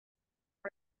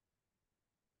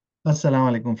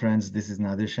Assalamu alaikum, friends. This is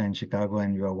Nadir Shah in Chicago,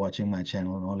 and you are watching my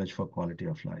channel, Knowledge for Quality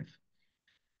of Life.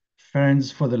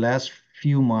 Friends, for the last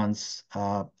few months,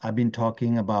 I've been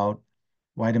talking about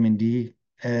vitamin D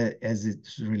as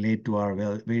it's related to our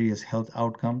various health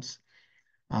outcomes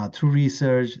through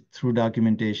research, through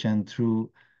documentation, through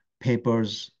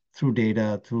papers, through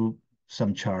data, through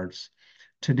some charts.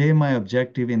 Today, my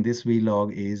objective in this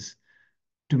vlog is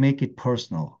to make it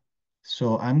personal.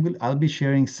 So I'll be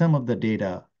sharing some of the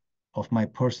data of my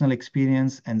personal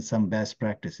experience and some best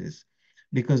practices.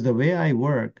 Because the way I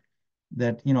work,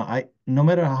 that I no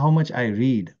matter how much I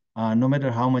read, no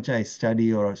matter how much I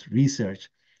study or research,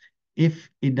 if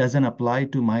it doesn't apply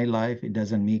to my life, it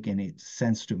doesn't make any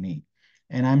sense to me.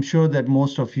 And I'm sure that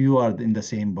most of you are in the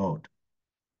same boat.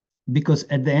 Because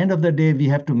at the end of the day, we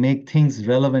have to make things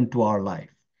relevant to our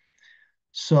life.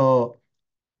 So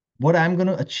what I'm going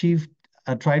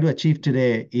to try to achieve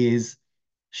today is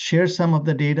share some of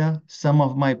the data, some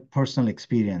of my personal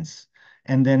experience,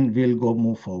 and then we'll go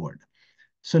move forward.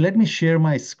 So let me share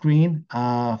my screen.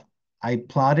 I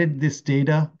plotted this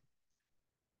data.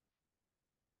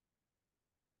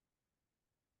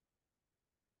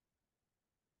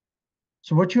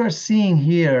 So what you are seeing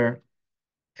here,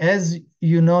 as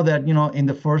you know that, in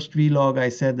the first vlog, I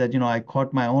said that, I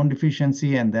caught my own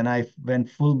deficiency and then I went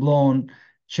full blown,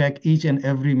 check each and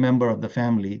every member of the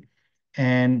family,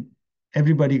 and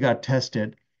everybody got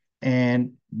tested.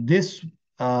 And this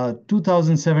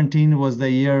 2017 was the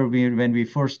year when we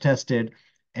first tested.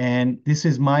 And this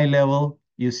is my level.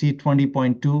 You see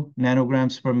 20.2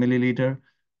 nanograms per milliliter.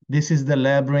 This is the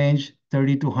lab range,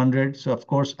 30 to 100. So of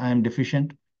course I am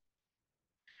deficient.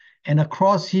 And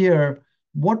across here,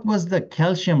 what was the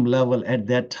calcium level at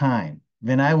that time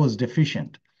when I was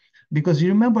deficient? Because you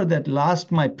remember that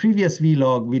my previous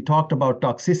vlog, we talked about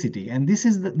toxicity. And this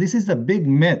is the big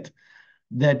myth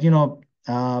that,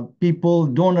 people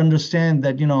don't understand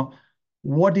that,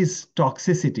 what is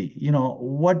toxicity,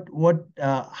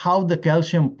 how the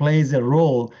calcium plays a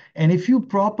role. And if you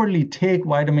properly take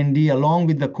vitamin D along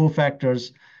with the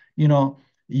cofactors, you know,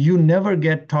 you never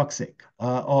get toxic,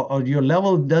 or your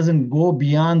level doesn't go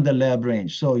beyond the lab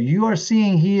range. So you are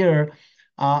seeing here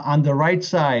on the right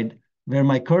side where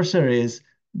my cursor is,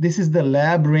 this is the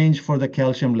lab range for the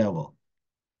calcium level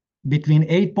between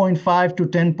 8.5 to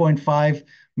 10.5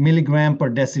 milligram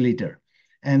per deciliter.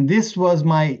 And this was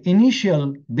my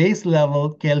initial base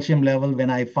level calcium level when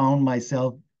I found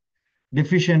myself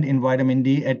deficient in vitamin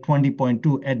D at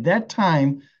 20.2. At that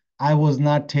time, I was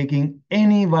not taking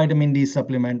any vitamin D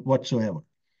supplement whatsoever.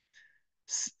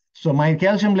 So my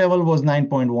calcium level was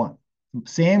 9.1.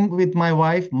 Same with my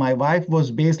wife. My wife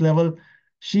was base level.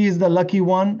 She is the lucky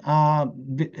one.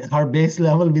 Her base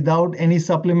level without any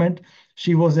supplement,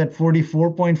 she was at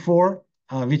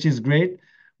 44.4, which is great.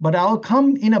 But I'll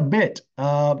come in a bit,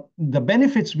 the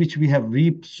benefits which we have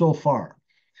reaped so far.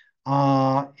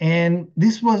 And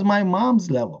this was my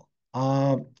mom's level,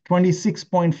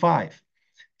 26.5.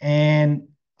 And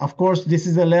of course, this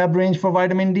is the lab range for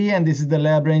vitamin D, and this is the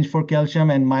lab range for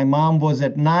calcium. And my mom was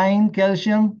at 9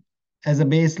 calcium as a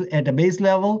base at a base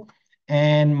level,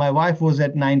 and my wife was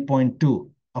at 9.2.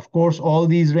 Of course, all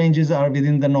these ranges are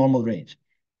within the normal range.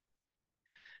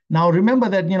 Now, remember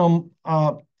that,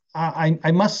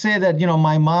 I must say that,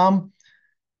 my mom,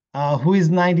 who is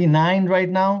 99 right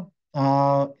now,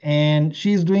 and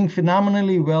she's doing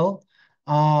phenomenally well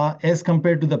as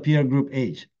compared to the peer group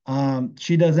age.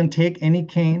 She doesn't take any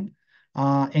cane,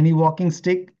 any walking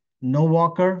stick, no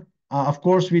walker. Of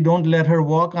course, we don't let her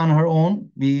walk on her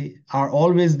own. We are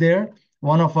always there,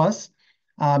 one of us,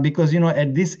 because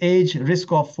at this age,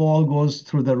 risk of fall goes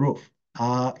through the roof.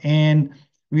 And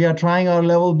we are trying our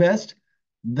level best.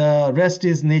 The rest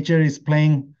is nature is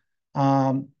playing,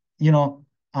 you know,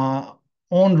 uh,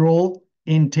 own role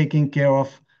in taking care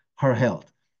of her health.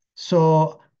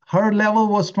 So her level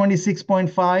was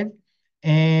 26.5.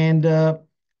 And uh,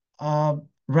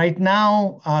 right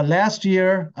now, last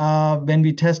year, when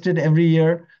we tested every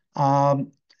year,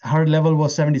 her level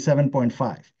was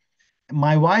 77.5.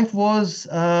 My wife was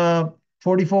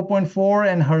 44.4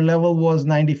 and her level was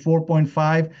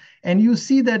 94.5. And you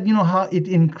see that, how it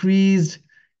increased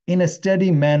in a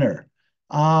steady manner.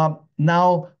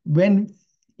 Now, when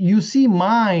you see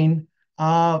mine,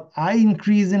 I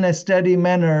increase in a steady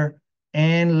manner.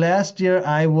 And last year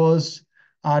I was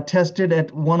tested at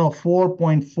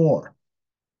 104.4.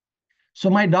 So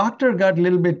my doctor got a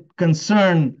little bit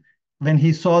concerned when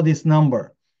he saw this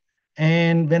number.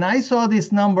 And when I saw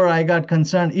this number, I got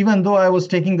concerned, even though I was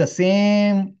taking the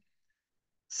same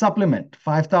supplement,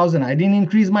 5,000, I didn't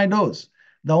increase my dose.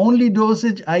 The only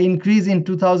dosage I increased in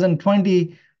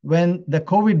 2020 when the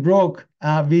COVID broke,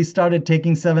 we started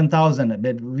taking 7,000 a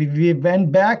bit. We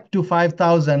went back to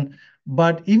 5,000,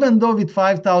 but even though with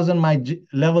 5,000, my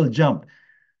level jumped.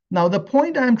 Now, the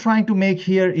point I'm trying to make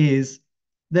here is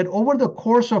that over the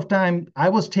course of time, I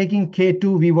was taking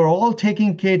K2. We were all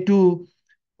taking K2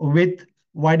 with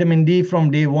vitamin D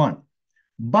from day one.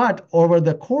 But over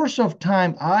the course of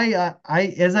time,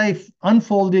 as I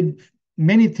unfolded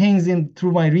many things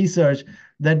through my research,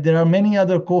 that there are many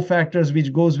other cofactors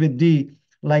which goes with D,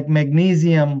 like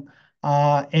magnesium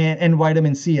and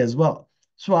vitamin C as well.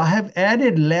 So I have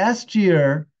added last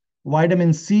year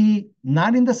vitamin C,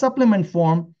 not in the supplement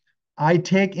form, I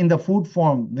take in the food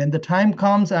form. When the time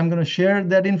comes, I'm going to share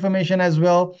that information as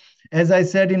well. As I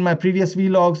said in my previous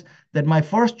vlogs, that my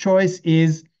first choice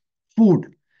is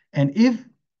food. And if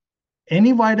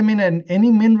any vitamin and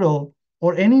any mineral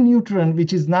or any nutrient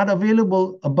which is not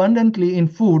available abundantly in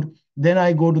food, then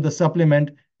I go to the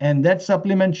supplement, and that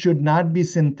supplement should not be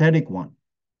synthetic one.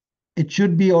 It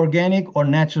should be organic or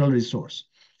natural resource.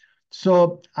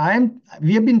 So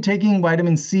we have been taking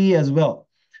vitamin C as well.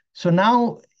 So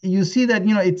now you see that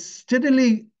it's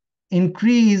steadily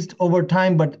increased over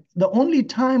time, but the only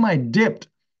time I dipped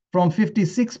from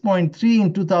 56.3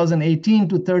 in 2018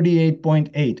 to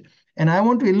 38.8. And I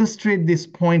want to illustrate this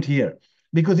point here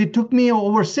because it took me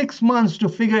over 6 months to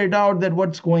figure it out that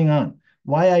what's going on,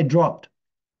 why I dropped.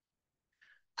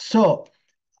 So,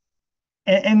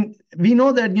 and we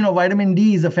know that, vitamin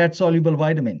D is a fat-soluble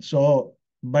vitamin. So,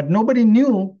 but nobody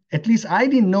knew, at least I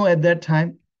didn't know at that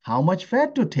time, how much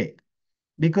fat to take.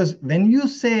 Because when you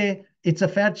say it's a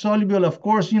fat-soluble, of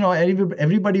course,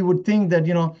 everybody would think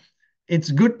that,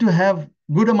 it's good to have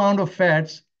good amount of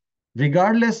fats,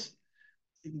 regardless,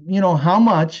 how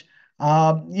much,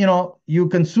 you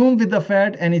consume with the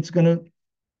fat, and it's going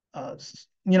to,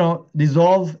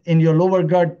 dissolve in your lower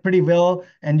gut pretty well,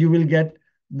 and you will get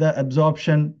the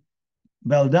absorption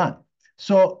well done.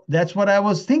 So that's what I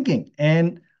was thinking.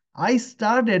 And I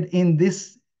started in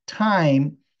this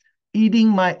time eating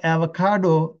my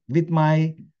avocado with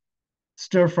my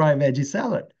stir-fry veggie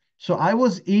salad. So I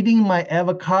was eating my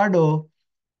avocado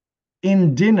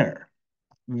in dinner,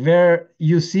 where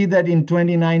you see that in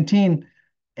 2019,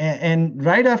 and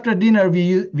right after dinner,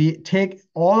 we take,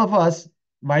 all of us,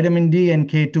 vitamin D and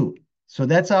K2. So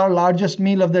that's our largest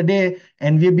meal of the day,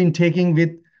 and we've been taking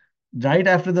with right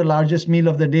after the largest meal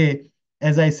of the day.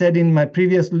 As I said in my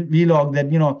previous vlog,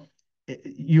 that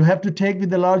you have to take with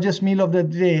the largest meal of the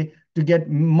day to get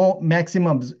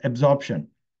maximum absorption.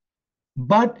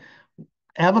 But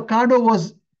avocado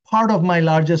was part of my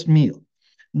largest meal.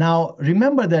 Now,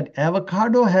 remember that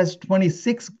avocado has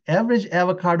 26, average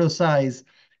avocado size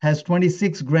has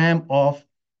 26 grams of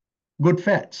good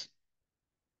fats.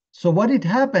 So what it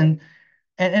happened,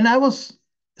 and I was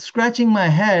scratching my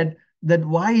head that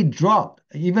why it dropped,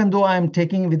 even though I'm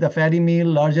taking with a fatty meal,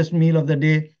 largest meal of the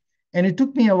day. And it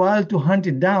took me a while to hunt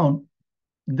it down,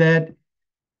 that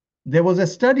there was a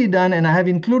study done, and I have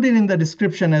included in the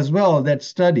description as well, that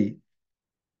study,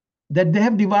 that they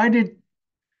have divided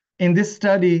in this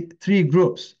study 3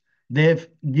 groups. They've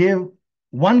give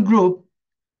one group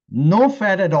no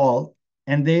fat at all,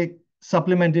 and they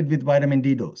supplemented with vitamin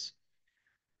D dose.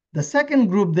 The second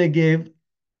group, they gave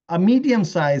a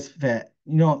medium-sized fat,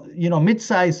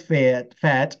 mid-sized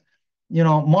fat,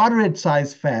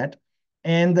 moderate-sized fat.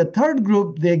 And the third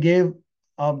group, they gave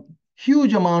a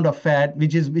huge amount of fat,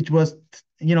 which was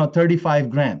 35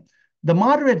 grams. The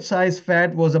moderate-sized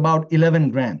fat was about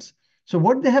 11 grams. So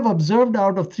what they have observed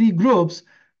out of 3 groups,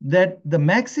 that the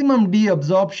maximum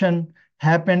deabsorption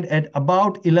happened at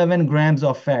about 11 grams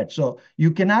of fat. So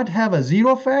you cannot have a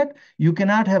 0 fat, you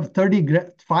cannot have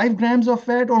 35 grams of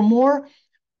fat or more.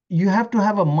 You have to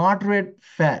have a moderate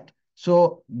fat.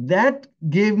 So that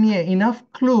gave me enough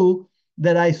clue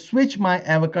that I switched my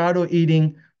avocado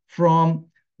eating from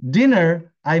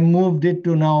dinner. I moved it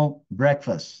to now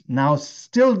breakfast. Now,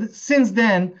 still, since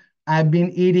then, I've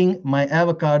been eating my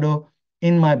avocado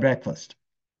in my breakfast.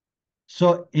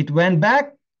 So it went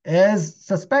back as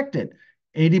suspected,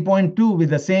 80.2 with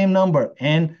the same number.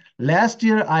 And last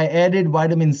year, I added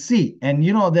vitamin C. And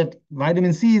you know that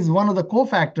vitamin C is one of the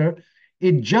cofactors.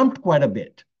 It jumped quite a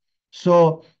bit.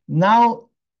 So now,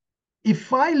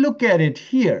 if I look at it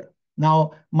here,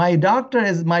 now my doctor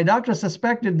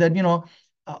suspected that, you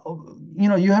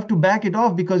have to back it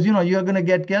off because, you're going to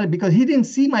get calcium, because he didn't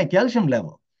see my calcium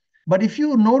level. But if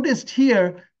you noticed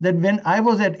here that when I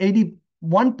was at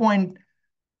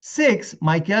 81.6,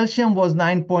 my calcium was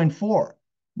 9.4.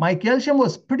 My calcium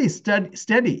was pretty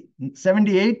steady,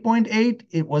 78.8,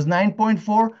 it was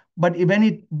 9.4, but when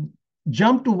it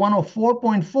jumped to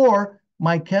 104.4,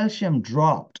 my calcium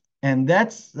dropped. And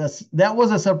that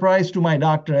was a surprise to my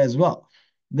doctor as well.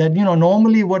 That,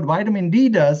 normally what vitamin D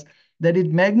does, that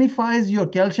it magnifies your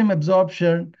calcium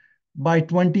absorption by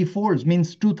 20 folds,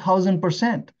 means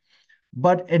 2000%.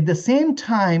 But at the same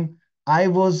time, I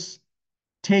was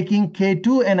taking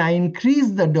K2 and I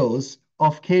increased the dose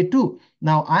of K2.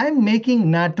 Now I'm making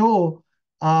natto.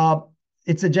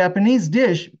 It's a Japanese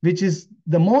dish, which is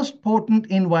the most potent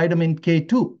in vitamin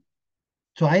K2.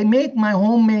 So I make my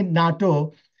homemade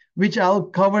natto, which I'll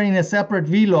cover in a separate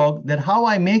vlog, that how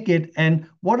I make it and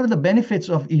what are the benefits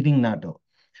of eating natto.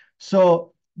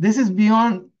 So this is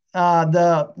beyond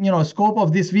the scope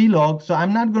of this vlog. So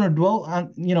I'm not going to dwell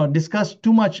on discuss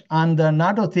too much on the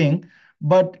natto thing.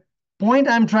 But point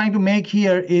I'm trying to make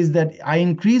here is that I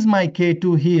increase my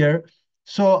K2 here.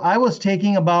 So I was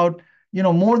taking about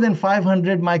more than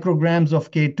 500 micrograms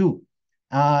of K2.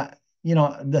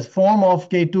 The form of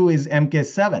K2 is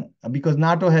MK7 because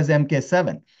natto has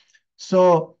MK7.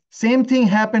 So same thing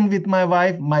happened with my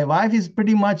wife. My wife is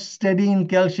pretty much steady in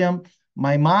calcium.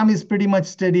 My mom is pretty much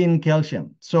steady in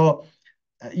calcium. So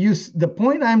the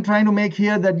point I'm trying to make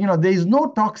here that there is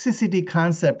no toxicity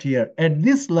concept here at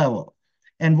this level.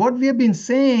 And what we have been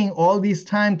saying all this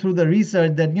time through the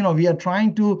research that we are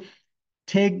trying to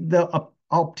take the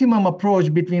optimum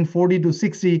approach between 40 to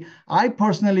 60. I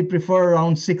personally prefer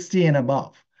around 60 and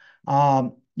above.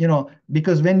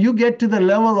 Because when you get to the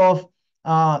level of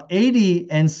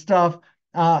 80 and stuff,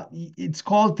 it's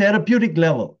called therapeutic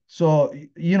level. So,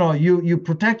 you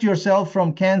protect yourself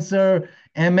from cancer,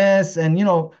 MS, and,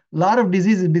 a lot of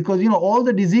diseases because, all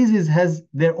the diseases has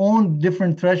their own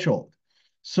different threshold.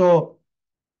 So,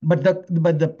 but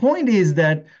the point is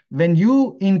that when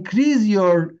you increase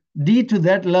your D to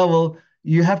that level,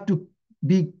 you have to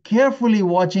be carefully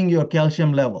watching your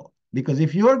calcium level. Because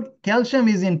if your calcium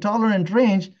is in tolerant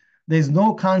range, there's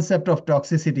no concept of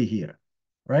toxicity here,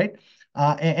 right?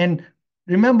 And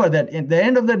remember that at the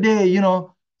end of the day,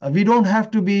 we don't have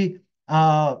to be,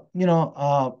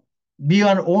 be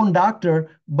our own doctor,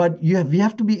 but we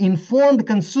have to be informed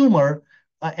consumer,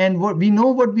 and we know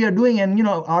what we are doing. And,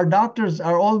 our doctors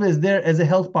are always there as a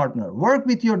health partner. Work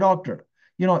with your doctor,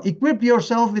 equip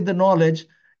yourself with the knowledge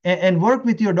and work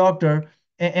with your doctor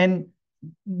and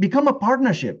become a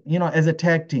partnership, as a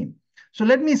tag team. So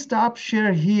let me stop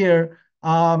share here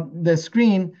the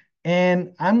screen,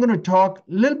 and I'm going to talk a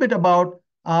little bit about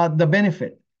the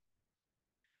benefit.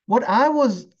 What I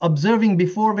was observing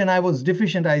before when I was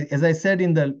deficient, as I said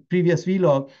in the previous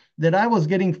vlog, that I was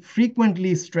getting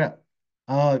frequently strep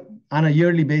on a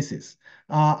yearly basis.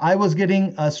 I was getting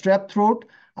a strep throat.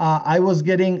 I was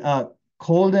getting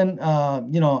cold and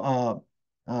a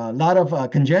lot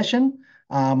of congestion.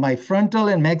 My frontal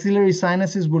and maxillary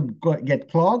sinuses would get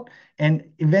clogged, and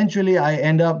eventually I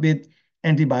end up with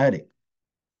antibiotic.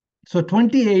 So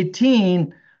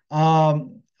 2018,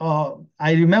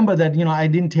 I remember that I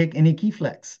didn't take any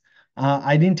Keflex.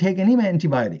 I didn't take any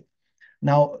antibiotic.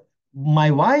 Now,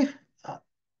 my wife,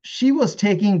 she was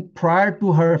taking prior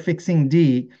to her fixing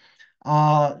D.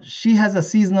 She has a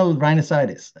seasonal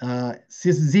rhinosinusitis,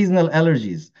 seasonal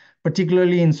allergies,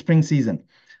 particularly in spring season.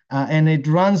 And it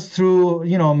runs through,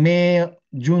 May,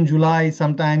 June, July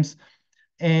sometimes.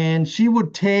 And she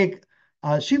would take,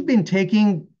 she'd been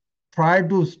taking prior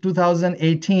to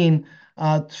 2018,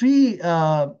 3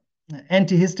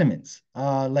 antihistamines,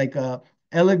 like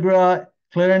Allegra,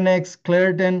 Clarinex,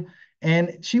 Claritin.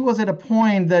 And she was at a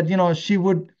point that, she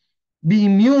would be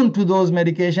immune to those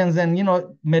medications and,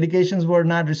 medications were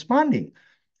not responding.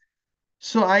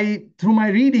 So through my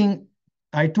reading,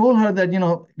 I told her that,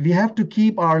 we have to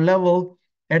keep our level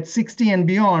at 60 and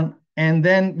beyond, and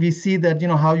then we see that,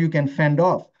 how you can fend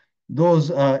off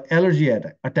those allergy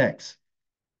attacks.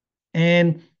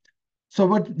 And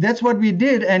so that's what we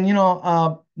did. And,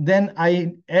 then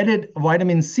I added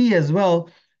vitamin C as well.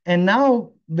 And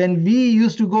now when we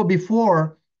used to go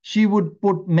before, she would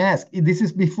put mask. This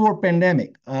is before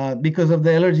pandemic because of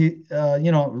the allergy,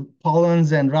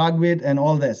 pollens and ragweed and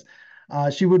all this.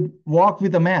 She would walk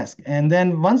with a mask. And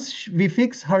then once we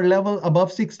fixed her level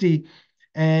above 60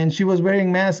 and she was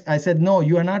wearing mask, I said, no,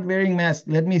 you are not wearing mask.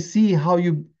 Let me see how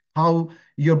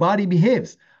your body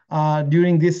behaves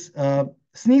during this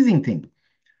sneezing thing.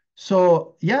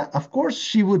 So yeah, of course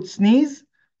she would sneeze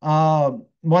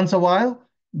once a while,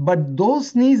 but those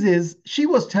sneezes, she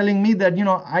was telling me that,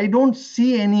 I don't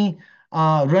see any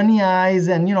runny eyes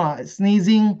and,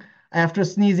 sneezing after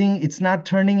sneezing, it's not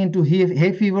turning into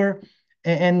hay fever,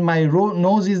 and my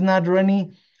nose is not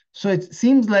runny. So it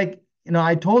seems like,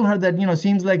 I told her that,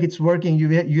 seems like it's working.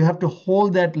 You have to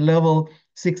hold that level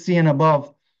 60 and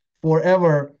above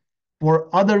forever for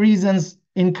other reasons,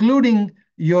 including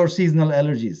your seasonal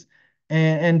allergies.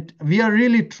 And we are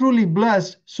really truly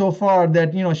blessed so far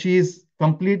that she is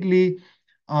completely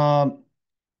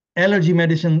allergy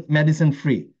medicine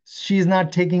free. She's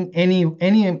not taking any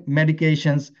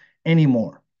medications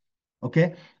anymore.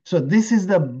 Okay, so this is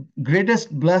the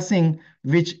greatest blessing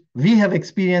which we have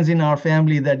experienced in our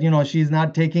family, that she's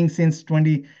not taking since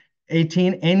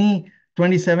 2018 any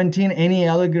 2017 any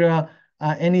Allegra,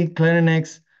 any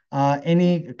Clarinex,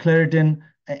 any Claritin,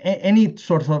 any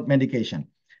sort of medication.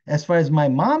 As far as my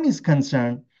mom is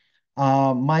concerned,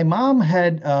 my mom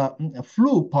had a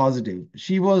flu positive.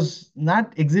 She was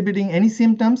not exhibiting any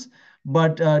symptoms,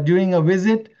 but during a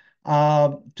visit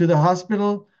to the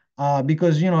hospital,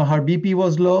 because her BP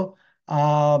was low.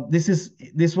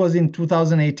 This was in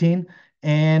 2018,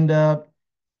 and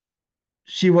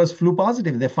she was flu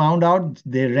positive. They found out,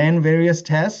 they ran various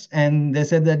tests, and they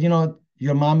said that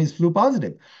your mom is flu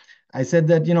positive. I said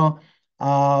that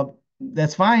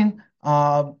that's fine.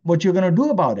 What you're going to do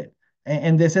about it?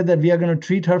 And they said that we are going to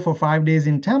treat her for 5 days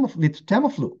with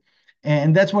Tamiflu,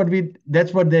 and that's what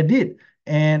they did.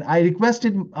 And I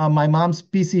requested my mom's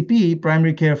PCP,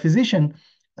 primary care physician,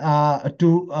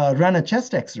 to run a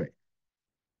chest X-ray,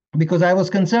 because I was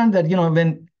concerned that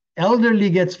when elderly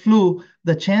gets flu,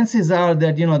 the chances are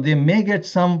that they may get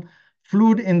some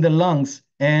fluid in the lungs,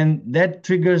 and that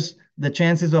triggers the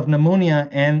chances of pneumonia.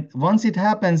 And once it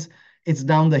happens, it's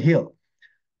down the hill.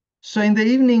 So in the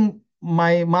evening,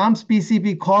 my mom's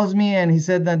PCP calls me and he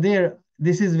said that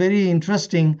this is very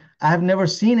interesting. I have never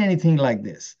seen anything like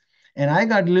this. And I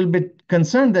got a little bit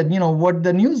concerned that, what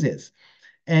the news is.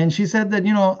 And she said that,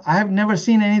 I have never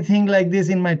seen anything like this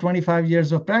in my 25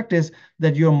 years of practice,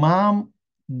 that your mom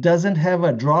doesn't have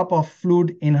a drop of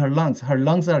fluid in her lungs. Her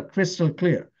lungs are crystal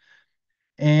clear.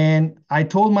 And I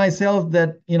told myself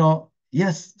that,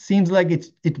 yes, seems like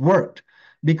it worked.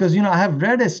 Because, I have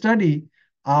read a study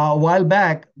a while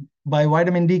back by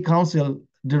Vitamin D Council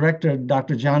Director,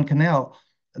 Dr. John Cannell,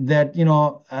 that,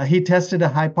 he tested a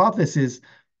hypothesis,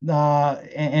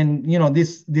 and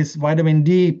this vitamin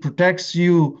D protects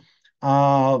you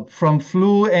from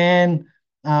flu and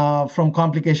from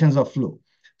complications of flu.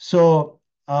 So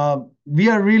we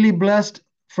are really blessed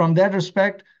from that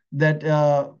respect, that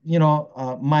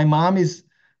my mom is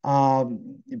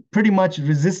pretty much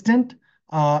resistant,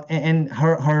 and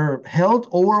her health,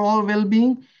 overall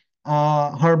well-being,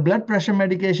 her blood pressure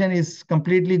medication is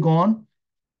completely gone.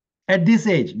 At this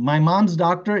age, my mom's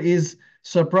doctor is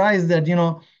surprised that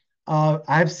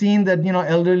I've seen that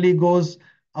elderly goes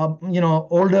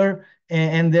older,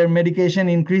 and their medication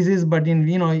increases, but in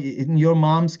your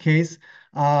mom's case,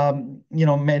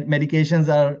 medications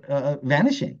are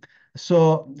vanishing.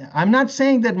 So I'm not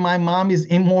saying that my mom is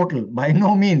immortal, by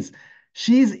no means.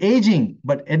 She's aging,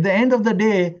 but at the end of the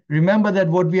day, remember that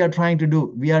what we are trying to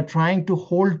do, we are trying to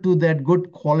hold to that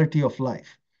good quality of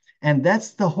life. And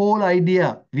that's the whole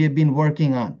idea we have been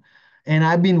working on, and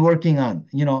I've been working on,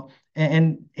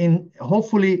 and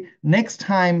hopefully next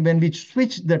time when we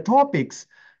switch the topics,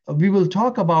 we will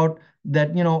talk about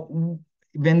that,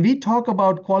 when we talk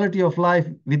about quality of life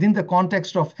within the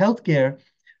context of healthcare,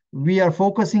 we are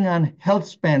focusing on health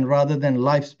span rather than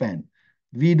lifespan.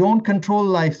 We don't control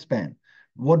lifespan.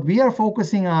 What we are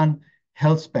focusing on,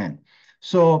 health span.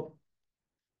 So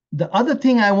the other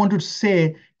thing I want to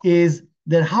say is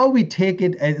that how we take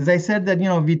it, as I said, that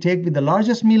we take with the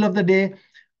largest meal of the day,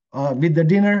 with the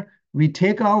dinner, we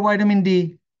take our vitamin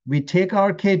D, we take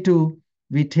our K2,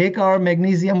 we take our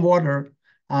magnesium water.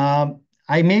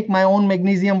 I make my own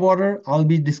magnesium water. I'll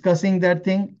be discussing that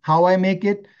thing, how I make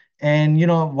it, and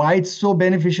why it's so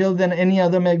beneficial than any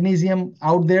other magnesium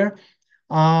out there.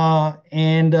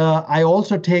 And I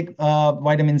also take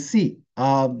vitamin C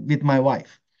with my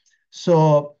wife.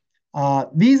 So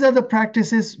these are the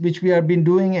practices which we have been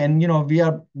doing, and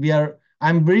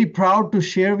I'm very proud to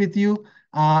share with you.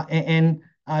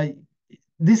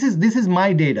 This is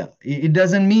my data. It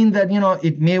doesn't mean that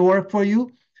it may work for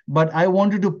you, but I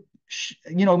wanted to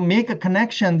make a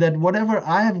connection that whatever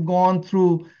I have gone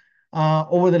through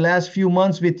over the last few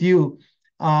months with you,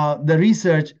 the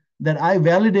research that I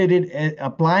validated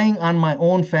applying on my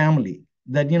own family,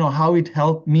 that how it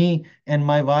helped me and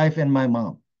my wife and my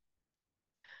mom.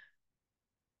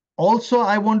 Also,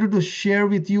 I wanted to share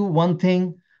with you one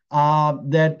thing,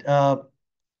 that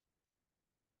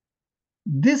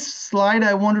this slide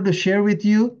I wanted to share with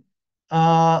you,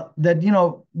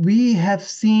 that we have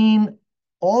seen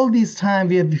all this time,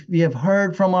 we have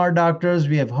heard from our doctors,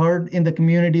 we have heard in the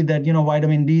community that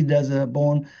vitamin D does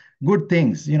bone good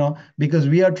things, because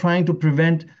we are trying to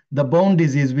prevent the bone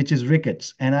disease, which is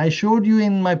rickets. And I showed you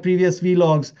in my previous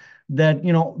vlogs that,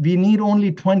 we need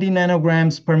only 20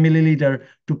 nanograms per milliliter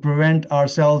to prevent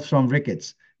ourselves from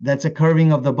rickets. That's a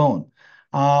curving of the bone.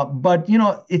 But,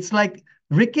 it's like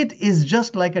ricket is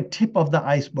just like a tip of the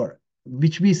iceberg,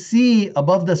 which we see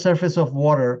above the surface of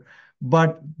water,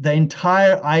 but the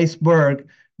entire iceberg,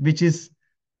 which is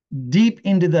deep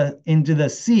into the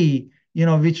sea,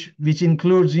 which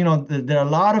includes, there are a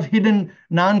lot of hidden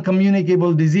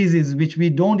non-communicable diseases which we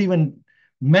don't even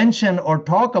mention or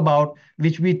talk about,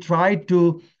 which we tried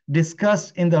to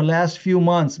discuss in the last few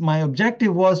months. My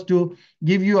objective was to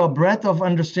give you a breadth of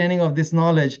understanding of this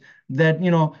knowledge that,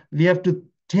 we have to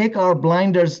take our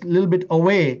blinders a little bit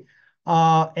away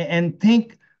and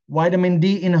think vitamin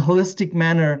D in a holistic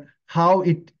manner, how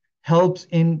it helps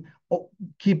in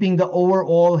keeping the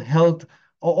overall health,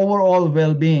 overall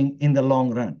well-being in the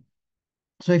long run.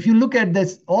 So if you look at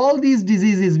this, all these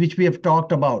diseases which we have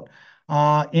talked about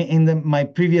in my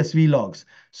previous vlogs.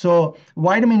 So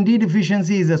vitamin D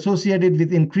deficiency is associated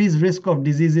with increased risk of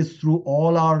diseases through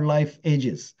all our life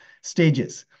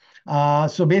stages.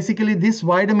 So basically, this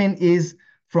vitamin is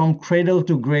from cradle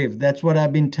to grave. That's what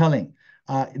I've been telling.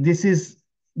 This is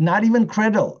not even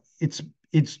cradle. It's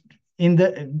in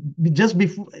the just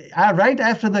before, right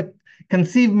after the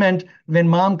conceivement, when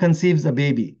mom conceives a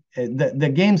baby.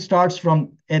 The game starts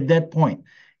from at that point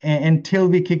until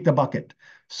we kick the bucket.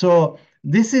 So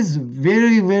this is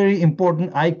very, very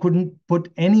important. I couldn't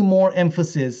put any more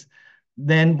emphasis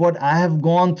than what I have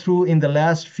gone through in the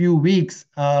last few weeks,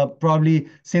 probably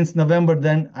since November,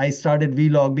 then I started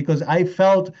vlog, because I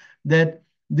felt that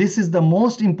this is the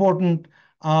most important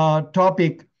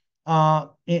topic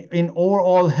in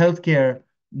overall healthcare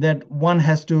that one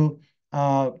has to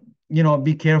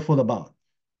be careful about.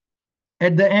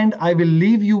 At the end, I will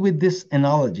leave you with this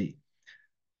analogy.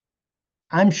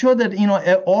 I'm sure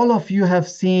that all of you have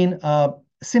seen a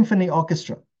symphony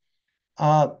orchestra.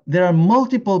 There are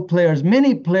multiple players,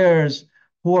 many players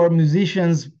who are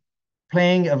musicians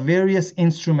playing various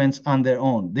instruments on their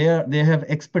own. They have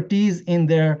expertise in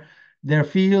their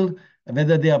field,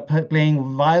 whether they are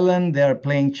playing violin, they are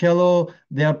playing cello,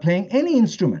 they are playing any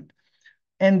instrument.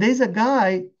 And there's a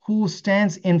guy who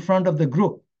stands in front of the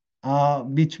group,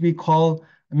 which we call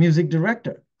a music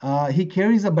director. He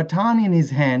carries a baton in his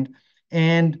hand,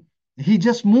 and he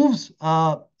just moves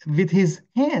with his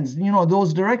hands,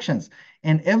 those directions.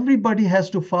 And everybody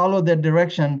has to follow that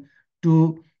direction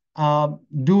to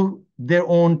do their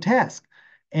own task.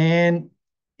 And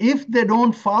if they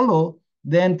don't follow,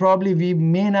 then probably we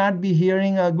may not be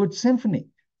hearing a good symphony,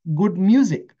 good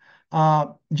music.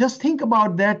 Just think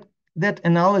about that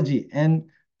analogy, and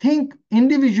think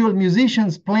individual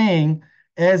musicians playing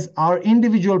as our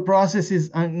individual processes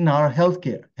in our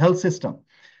health system.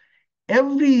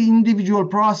 Every individual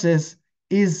process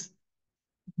is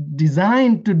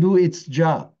designed to do its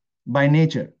job by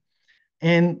nature.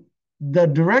 And the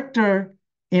director,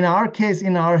 in our case,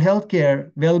 in our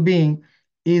healthcare well-being,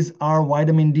 is our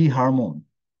vitamin D hormone.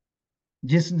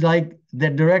 Just like the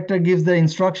director gives the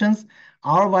instructions,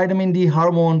 our vitamin D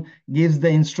hormone gives the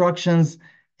instructions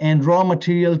and raw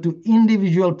material to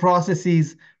individual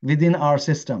processes within our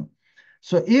system.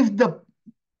 So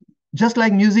just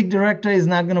like music director is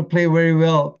not going to play very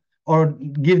well or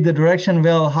give the direction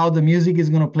well, how the music is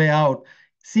going to play out.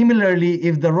 Similarly,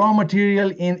 if the raw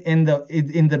material in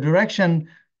the direction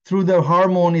through the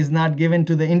hormone is not given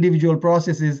to the individual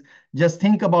processes, just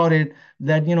think about it,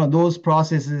 that those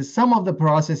processes, some of the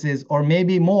processes, or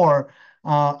maybe more,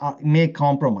 may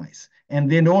compromise, and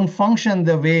they don't function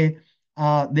the way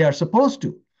they are supposed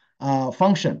to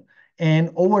function.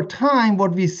 And over time,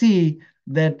 what we see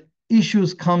that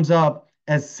issues comes up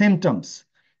as symptoms,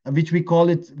 which we call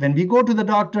it, when we go to the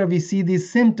doctor, we see these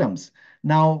symptoms.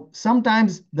 Now,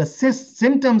 sometimes the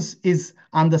symptoms is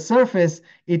on the surface,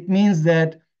 it means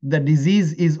that the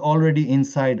disease is already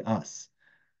inside us.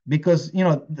 Because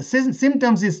the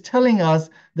symptoms is telling us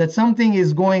that something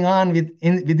is going on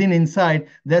within inside.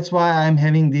 That's why I'm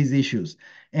having these issues.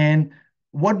 And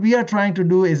what we are trying to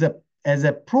do is as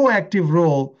a proactive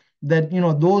role that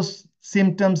those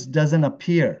symptoms doesn't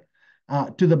appear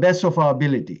to the best of our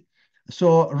ability.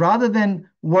 So rather than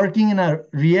working in a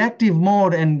reactive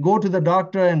mode and go to the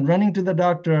doctor and running to the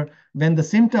doctor when the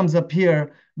symptoms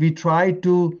appear, we try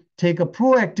to take a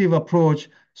proactive approach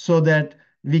so that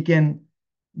we can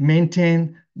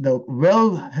maintain the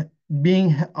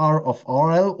well-being of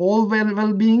our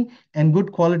well-being and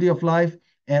good quality of life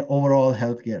and overall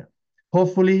healthcare.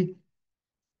 Hopefully,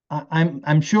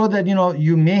 I'm sure that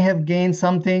you may have gained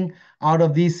something out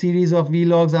of these series of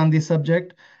vlogs on this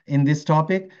subject in this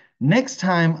topic. Next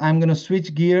time, I'm going to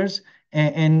switch gears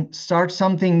and start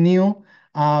something new.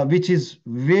 which is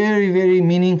very, very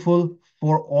meaningful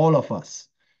for all of us.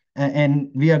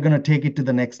 And we are going to take it to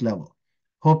the next level.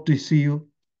 Hope to see you.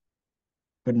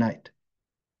 Good night.